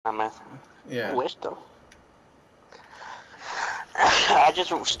Yeah. I wish though. I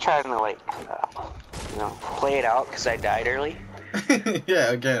just was trying to like, play it out because I died early.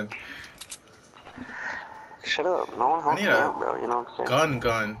 Yeah, again. Shut up! No one I helped need me a out, bro. You know what I'm saying?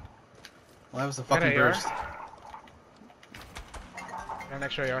 gun. Why was the Got fucking an AR? burst? Got an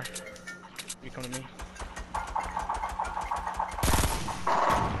extra AR. You come to me.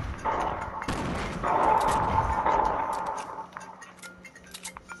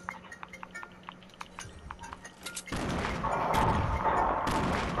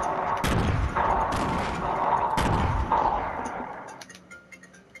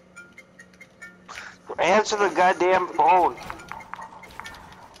 Answer the goddamn phone.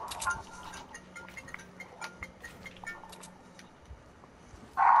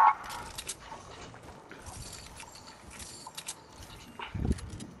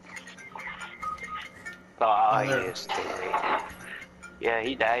 Oh, yes. Yeah,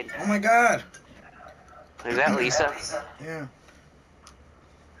 he died. Oh my god! Is that Lisa? Yeah.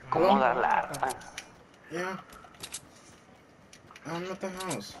 ¿Cómo da la? Yeah. I'm at the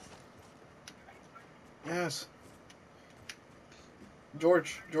house. Yes.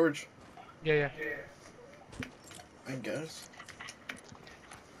 George. Yeah. I guess.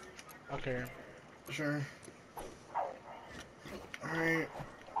 Okay. Sure. Alright.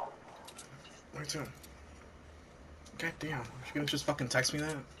 My turn. God damn. You gonna just fucking text me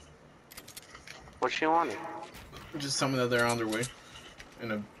that? What she wanted? Just tell me that they're on their way.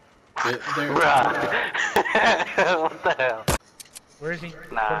 In a bit there. Bruh. What the hell? Where is he?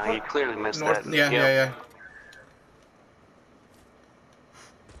 Nah, you clearly missed North. that. Yeah.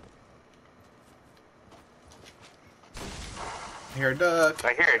 I hear a duck.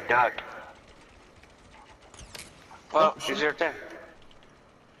 I hear a duck. Oh, she's right there.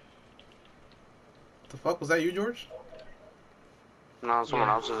 The fuck was that you, George? No, someone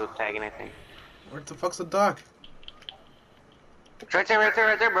else is tagging, I think. Where the fuck's the duck? It's right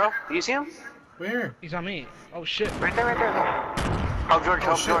there, bro. Do you see him? Where? He's on me. Oh shit. Right there. Help George,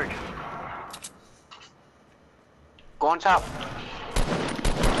 help shit. George. Go on top.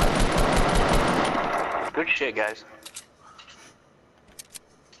 Good shit, guys.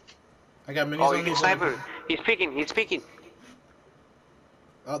 I got minis Oh, on you me. can sniper. He's peeking.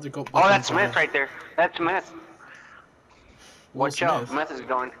 Oh, they go. Oh, that's Smith right there. That's Smith. Watch out, Smith. Smith is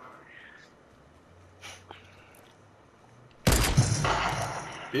going.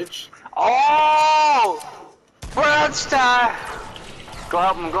 Bitch. Oh! World star! Go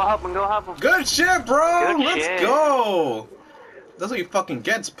help him. Good shit, bro! Good Let's shit. go! That's what you fucking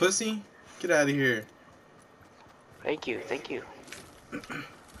gets, pussy. Get out of here. Thank you. Here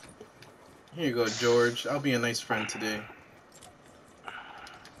you go, George. I'll be a nice friend today.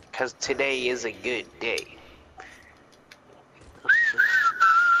 Cause today is a good day.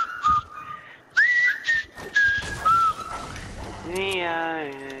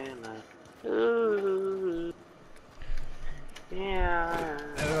 Yeah. Ooh. Yeah.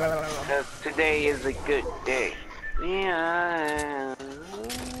 Cause today is a good day. Yeah.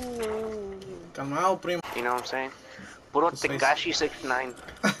 Calmao, primo. You know what I'm saying? Puro Tekashi 69.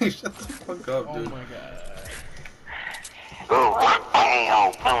 Shut the fuck up, Oh dude. my god. Do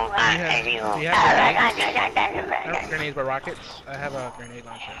Do you have grenades? Not grenades, but rockets. I have a grenade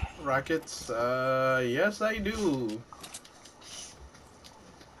launcher. Rockets? Yes, I do.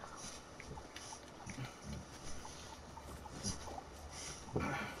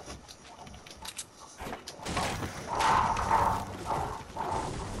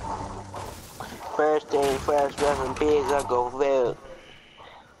 First thing first, driving pigs, I go fail.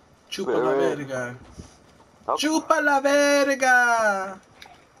 Chupa la verga. Okay. Chupa la verga.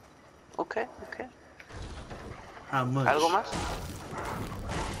 Okay. How much? Algo más?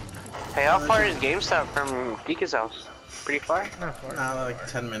 Hey, how far is GameStop from Geeka's house? Pretty far? Not far. Nah, like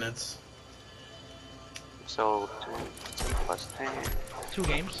 10 minutes. So, 10 plus 10, 2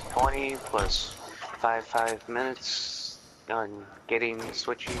 games. 20 plus 5 minutes on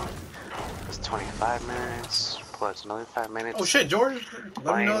switching. That's 25 minutes plus another 5 minutes. Oh shit, George.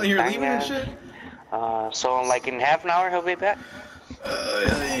 Let me know that you're leaving and shit. So like in half an hour he'll be back?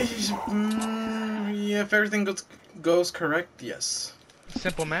 Yeah, if everything goes correct, yes.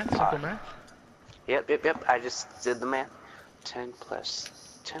 Simple math. Yep. I just did the math. 10 plus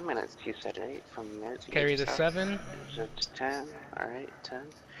 10 minutes, you said, right? From there to Carry the Geeka's 7. house. So it's 10, alright, 10.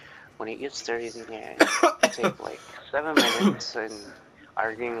 When he gets 30, then yeah, take like 7 minutes and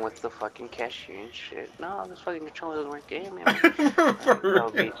arguing with the fucking cashier and shit. No, this fucking controller doesn't work. Damn, man. That'll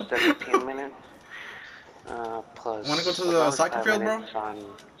be 17 minutes. Plus. Wanna go to the soccer field, bro?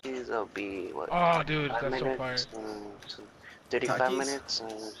 That'll be what? Oh, dude, 5 that's so minutes, fire. 35 Takis? minutes,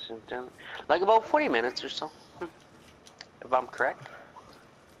 like about 40 minutes or so, if I'm correct.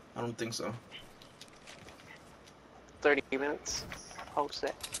 I don't think so. 30 minutes, I would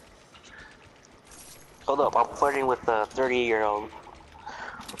say. Hold up, I'm flirting with a 30-year-old.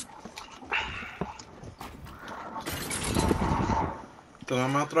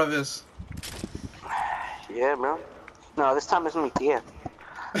 Toma otra vez. Yeah, bro. No, this time it's me, yeah.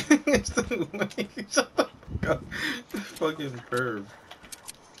 Shut the fuck up. Fucking perv.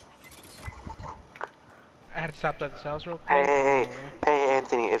 I had to stop at the house real Hey, quick. hey, hey, hey,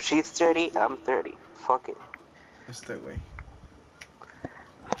 Anthony, if she's 30, I'm 30. Fuck it. It's that way.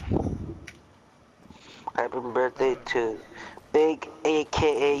 Happy birthday to Big,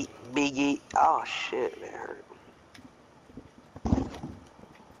 aka Biggie. Oh shit, that hurt.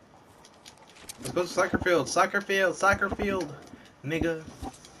 Let's go to soccer field. Soccer field. Soccer field. Nigga.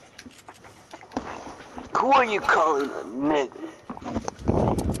 Who are you calling a nigga?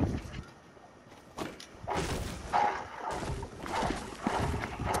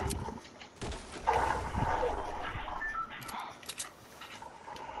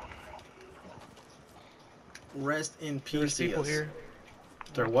 Rest in There's peace. people here.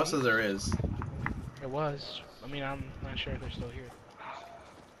 There was or there is. There was. I mean, I'm not sure if they're still here.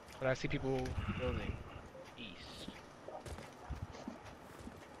 But I see people building east.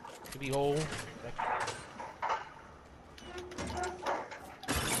 Could be whole.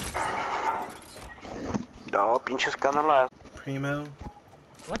 No, pinches canales. Primo.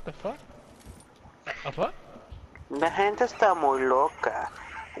 What the fuck? A fuck? La gente está muy loca.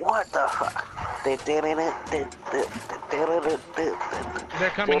 What the fuck? They're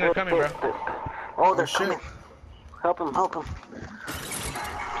coming, bro. Oh, they're shit. coming. Help him, help him.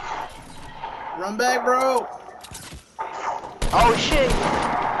 Run back, bro. Oh shit!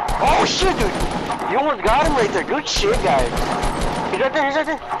 Oh shit, dude! You almost got him right there. Good shit, guys. He's right there, he's right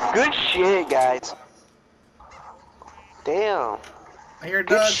there. Good shit, guys. Damn. I hear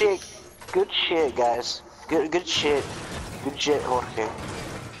Good Doug. shit. Good shit, guys. Good shit. Good shit, Jorge.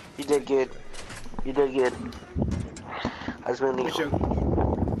 You did good. You did good. I was really.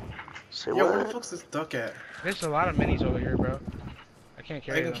 Say Yo, where the what? fuck's this duck at? There's a lot of minis over here, bro. I can't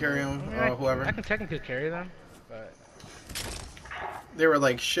carry I them. can carry them, I mean, whoever. I can technically carry them, but They were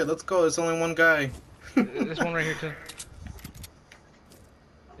like, shit, let's go. There's only one guy. there's one right here too.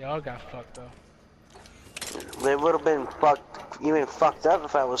 They all got fucked though. They would have been even fucked up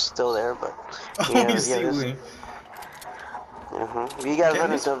if I was still there, but. Oh, you see me. You guys Damn,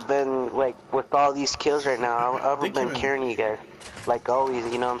 wouldn't have been, like, with all these kills right now, I would have been carrying you guys. Like always,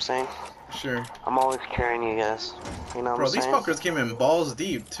 you know what I'm saying? Sure. I'm always carrying you guys. You know what Bro, I'm these saying? fuckers came in balls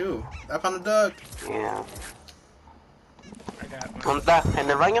deep, too. I found a duck. Yeah. I got one. ¿Dónde está? ¿En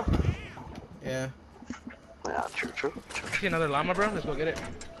el baño? Yeah. Yeah, true. See another llama, bro? Let's go get it.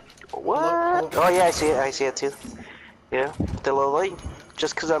 What? Hello? Oh yeah, I see it too. Yeah, te lo doy.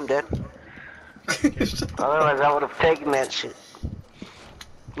 Just cause I'm dead. Otherwise I would have taken that shit.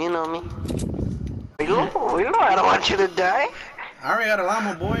 You know me. We know, I don't want you to die. I already got a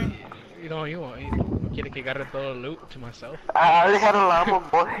llama, boy. You know you want. Quiere que agarre todo el loot to myself. I already had a llama,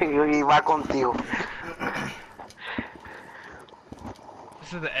 boy, y va contigo.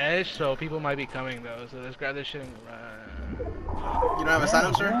 This is the edge, so people might be coming though. So let's grab this shit and You don't have a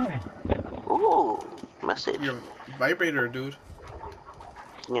silencer? Ooh, message. Your vibrator, dude.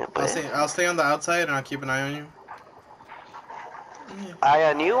 Yeah, but I'll stay on the outside and I'll keep an eye on you. eye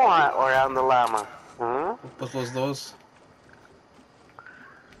on you or on the llama? Huh? Pues los dos.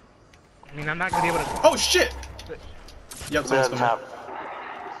 I mean, I'm not gonna be able to. Oh shit! Yep, They're someone's on coming.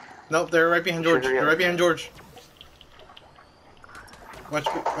 top. Nope, they're right behind George. Sure, yeah. They're right behind George. Watch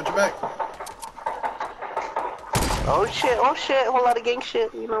your back. Oh shit, whole lot of gang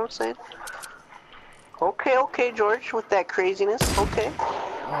shit, you know what I'm saying? Okay, George, with that craziness, okay.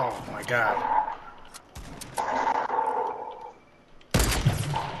 Oh my god.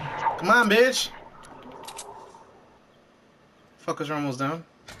 Come on, bitch! Fuckers are almost down.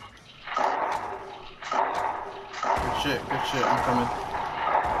 Good shit, I'm coming.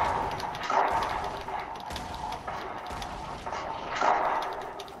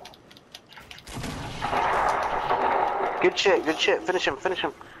 Good shit, finish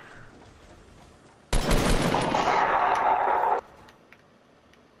him.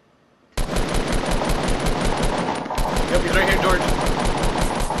 Yep, he's right here, George.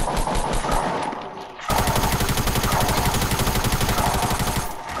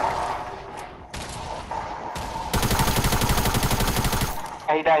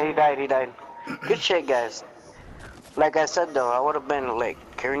 He died. Good shit, guys. Like I said though, I would have been like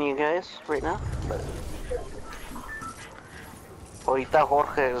carrying you guys right now, but Ahorita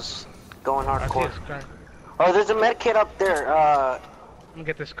Jorge is going I see hardcore. a scar. Oh, there's a med kit up there. I'm gonna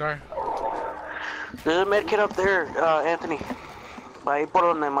get this scar. There's a med kit up there, Anthony. Ahí por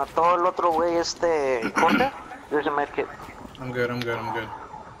donde mató el otro güey, Jorge. There's a med kit. I'm good, I'm good, I'm good.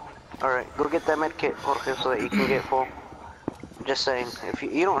 Alright, go get that med kit, Jorge, so that you can get full. I'm just saying, if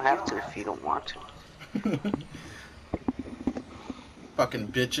you don't have to if you don't want to. Fucking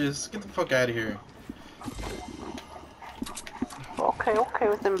bitches. Get the fuck out of here. Okay,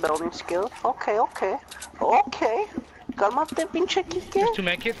 with them building skills. Okay. Cálmate, pinche Kike. There's 2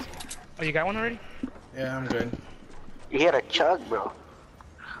 medkits. Oh, you got one already? Yeah, I'm good. You had a chug, bro.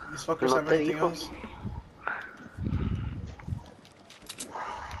 These fuckers No have te anything dijo. else?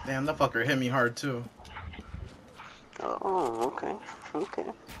 Damn, that fucker hit me hard too. Oh, okay.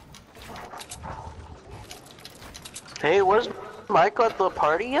 Hey, was Michael at the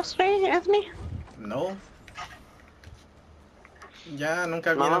party yesterday, Anthony? No? Yeah,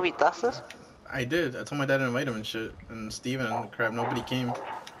 nunca ¿No lo vino. invitaste? I did. I told my dad to invite him and shit. And Steven and crap, nobody came.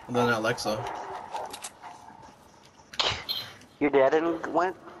 Other than Alexa. Your dad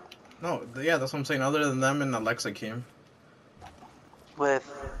went No, yeah, that's what I'm saying. Other than them and Alexa came. with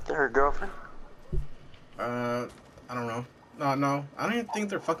her girlfriend? I don't know. No. I don't even think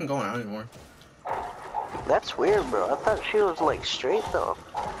they're fucking going out anymore. That's weird, bro. I thought she was like straight though.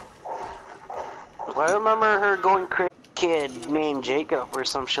 I remember her going crazy. Kid named Jacob or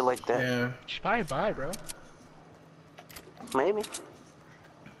some shit like that. Yeah. She's probably bi, bro. Maybe.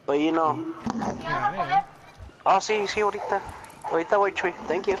 But you know. Yeah, Oh, sí, ahorita. Ahorita voy, Chuy.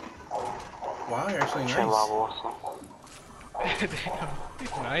 Thank you. Wow, you're actually Che nice. baboso. Damn. He's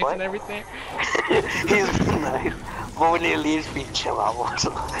nice What? and everything. He's nice. But when he leaves, pinche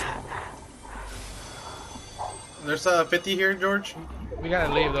baboso. There's 50 here, George. We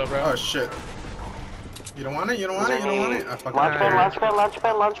gotta leave though, bro. Oh shit. You don't want it? You don't want it? You don't want it? I fucking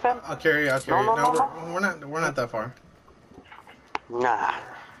Launch pad. I'll carry it. No. We're not that far. Nah.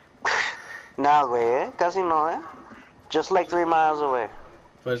 Nah, güey, casi no, eh? Just like 3 miles away.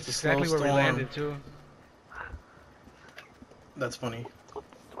 But it's a Exactly slow where storm. we landed too. That's funny.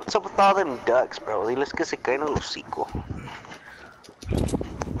 What's up with all them ducks, bro? Diles que se caen el hocico.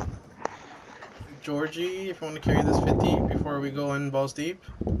 Georgie, if you want to carry this 50 before we go in balls deep.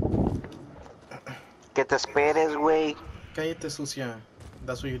 Que te esperes, güey. Cállate, sucia.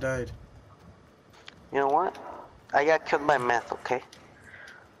 That's where you died. You know what? I got killed by meth, okay?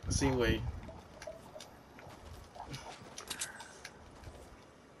 See, wait.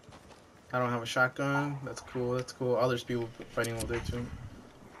 I don't have a shotgun. That's cool. That's cool. Oh, there's people fighting over there too.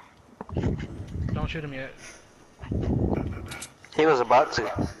 Don't shoot him yet. He was about to.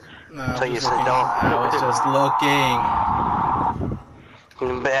 Nah, So I you was said looking. don't. I was just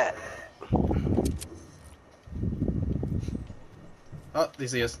looking. You bet. Oh, they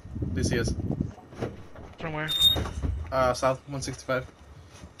see us. They see us. From where? South 165.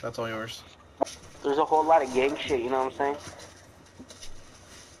 That's all yours. There's a whole lot of gang shit, you know what I'm saying?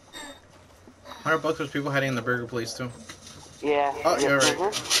 $100 there's people hiding in the burger place too. Yeah. Oh, you're right.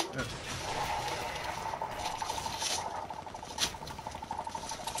 mhm.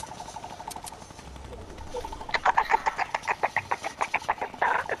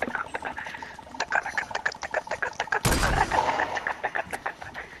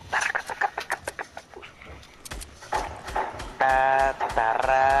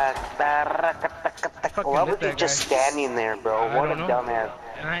 Why was he that just guy. standing there, bro? I What a don't know. dumbass.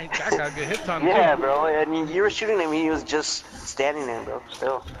 And I got good hits on him Yeah, too. bro. And you were shooting him, he was just standing there, bro.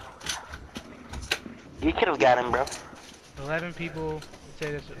 Still. You could have got him, bro. 11 people. Let's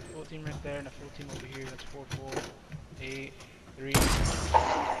say there's a full team right there and a full team over here. That's 4, 4, 8, 3.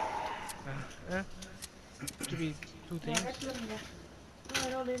 Could be 2 teams.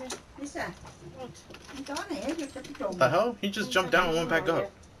 What the hell? He just jumped down and went back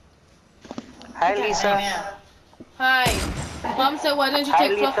up. Hi, Lisa. Hi. Mom said, why don't you Hi,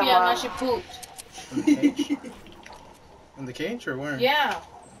 take Lisa, Fluffy out Mom. now she pooped? In the cage? In the cage or where? Yeah.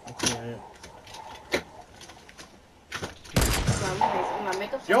 Okay, yeah.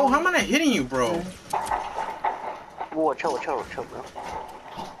 Yo, how am I not hitting you, bro? Whoa, chill, bro.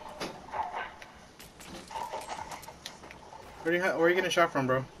 Where are you getting shot from,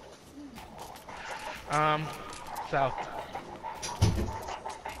 bro? South.